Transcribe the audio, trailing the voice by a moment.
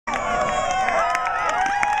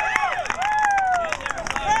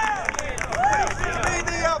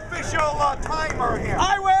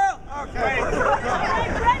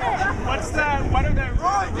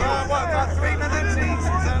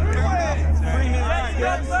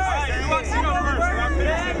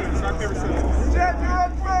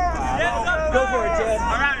Go for it, Jed.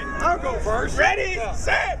 All right. I'll go first. Ready,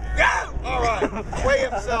 set, go! All right. Way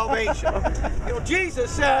of salvation. You know,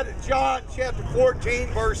 Jesus said in John chapter 14,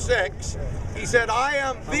 verse 6, he said, I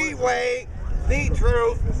am the way, the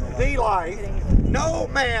truth, the life. No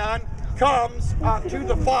man comes to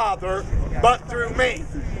the Father but through me.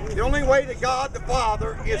 The only way to God the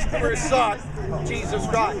Father is through His Son, Jesus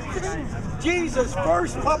Christ. Jesus'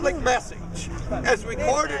 first public message, as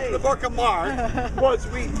recorded in the book of Mark, was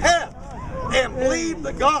repent and believe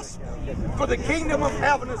the gospel, for the kingdom of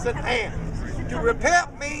heaven is at hand. To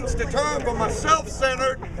repent means to turn from a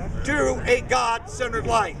self-centered to a God-centered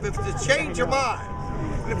life. It's to change your mind.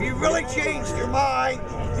 And if you really changed your mind,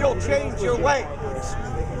 you'll change your ways.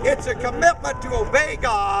 It's a commitment to obey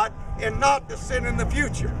God and not to sin in the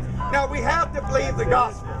future. Now, we have to believe the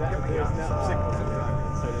gospel.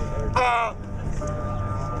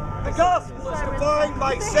 The gospel is defined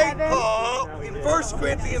by St. Paul in 1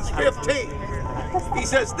 Corinthians 15. He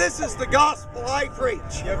says, this is the gospel I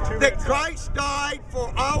preach, that Christ died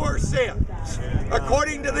for our sins,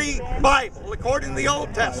 according to the Bible, according to the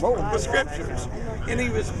Old Testament, the Scriptures. And He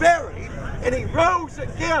was buried, and He rose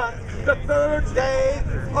again the third day,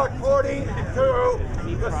 according to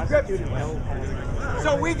the Scriptures.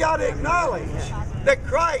 So we got to acknowledge that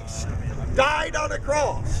Christ died on a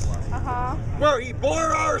cross, where He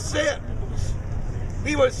bore our sins.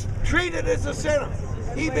 He was treated as a sinner.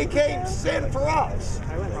 He became sin for us,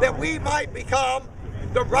 that we might become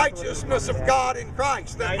the righteousness of God in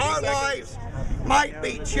Christ, that our lives might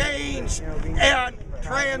be changed and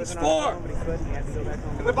transformed.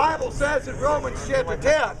 And the Bible says in Romans chapter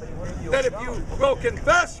 10 that if you will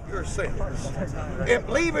confess your sins and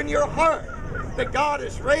believe in your heart that God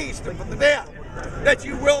has raised Him from the dead, that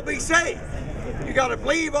you will be saved. You got to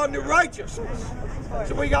believe unto righteousness.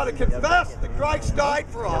 So we got to confess that Christ died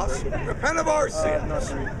for us, repent of our sins,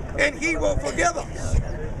 and He will forgive us.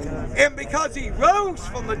 And because He rose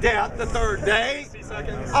from the dead the third day,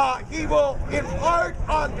 He will impart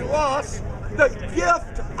unto us the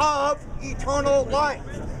gift of eternal life.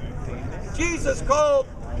 Jesus called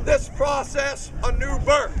this process a new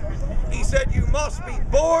birth. He said you must be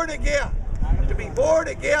born again. To be born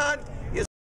again